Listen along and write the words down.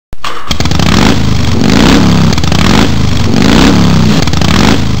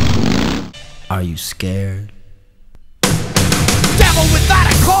Are you scared? Devil without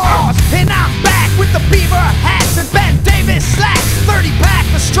a cause, and I'm back with the beaver hats and Ben Davis slacks. 30-pack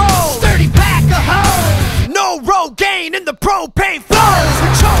of strolls, 30-pack of hoes. No Rogaine in the propane flows.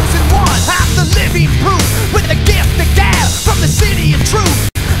 The chosen one, I'm the living proof, with the gift of gab from the city of truth.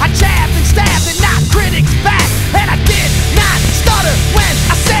 I jabbed and stabbed and knocked critics back, and I did not stutter when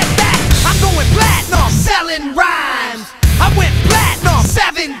I said that. I'm going platinum, selling rhymes. I went platinum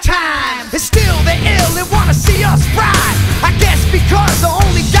 7 times, and still they ill and wanna see us ride. I guess because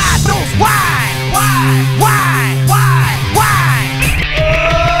only God knows why.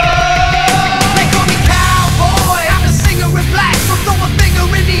 They call me cowboy, I'm a singer in black, so throw a finger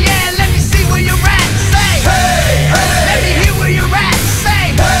in the air, let me see where you're at. Say, hey, hey. Let me hear where you're at.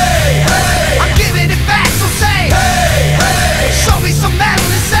 Say, hey, hey. I'm giving it back, so say, hey, hey. Show me some metal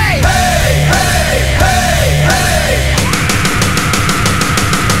and say, hey, hey, hey, hey.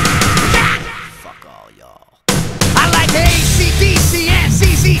 Fuck all y'all. I like AC/DC and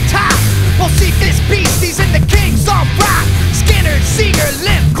ZZ Top. We'll see this beasties and the kings of rock. Skinner, Seeger,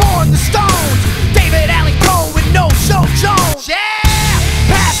 Limp, Corn, the Stones, David Allen Coe with No Show Jones. Yeah!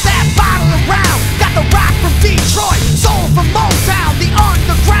 Pass that bottle around. Got the rock from Detroit, soul from Motown, the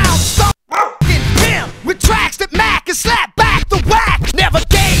underground stone f***ing pimp with tracks that Mac and slap back the whack. Never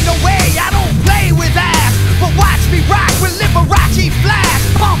gain away, I don't play with ass, but watch me rock with Liberace Flash.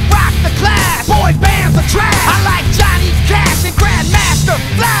 Punk rock the class, boy bands are trash. I like Johnny Cash and Grandmaster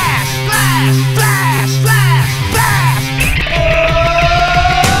Flash. Flash, flash, flash, flash.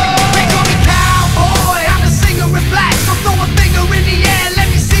 They call me cowboy, I'm a singer in black, so throw a finger in the air, let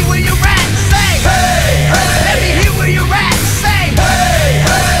me see where you're at. Say, hey, hey. Let me hear where you're at. Say, hey,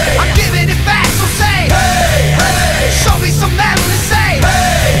 hey. I'm giving it back, so say, hey, hey. Show me some metal and say,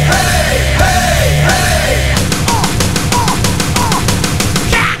 hey, hey, hey, hey.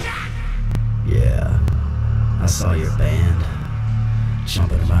 Yeah, I saw your band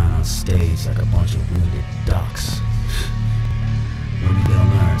jumping around on stage like a bunch of wounded ducks. Maybe they'll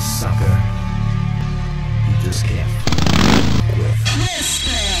learn, sucker. You just can't f with.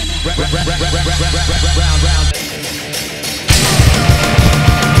 Round.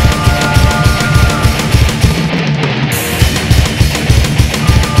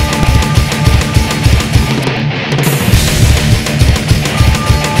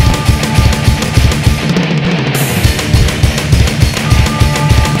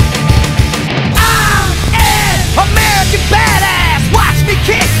 American badass, watch me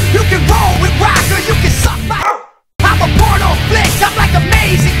kick. You can roll with rock or you can suck my. I'm a porno flick, I'm like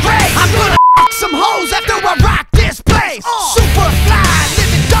Amazing Grace. I'm gonna fuck some hoes after I rock this place. Super fly,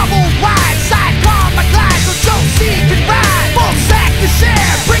 living double wide, sidecar my glide so Joe C can ride. Full sack to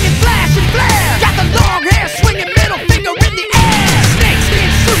share, bringing flash and flare. Got the long hair, swinging middle finger in the air. Snakeskin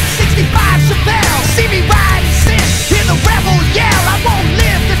suit, 65 Chevelle. See me ride and sin, hear the rebel yell. I won't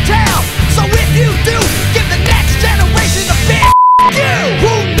live to tell, so if you do, give the next generation a big you.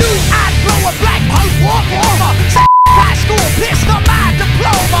 Who knew I'd blow a black post-war warmer? High school pissed on my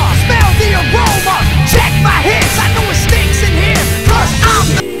diploma. Smell the aroma, check my hits. I know it stinks in here, cause I'm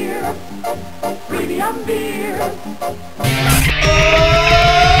the baby, I'm beer.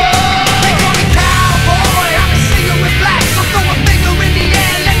 They call me cowboy, I'm a singer in black, so throw a finger in the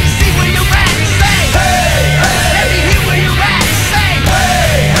air, let me see where you're at. Say, hey, hey. Let me hear where you're at. Say,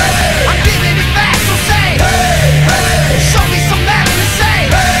 hey, hey. I'm giving it back, so say, hey, hey. Show me some metal and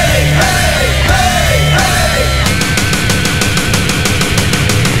say, hey, hey, hey, hey.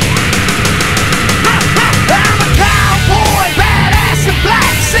 I'm a cowboy, badass and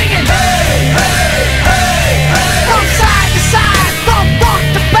black, singing, hey, hey, hey, hey. From side to side, from front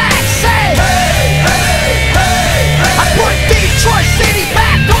to back, say, hey, hey, hey, hey. I put Detroit City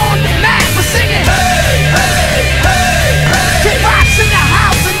back on the map, we're singing, hey, hey, hey, hey. Kid Rock's in the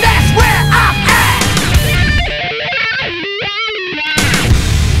house and that's where I'm at.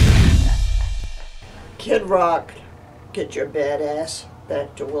 Kid Rock, get your badass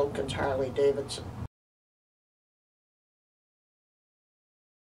back to Wilkins Harley-Davidson.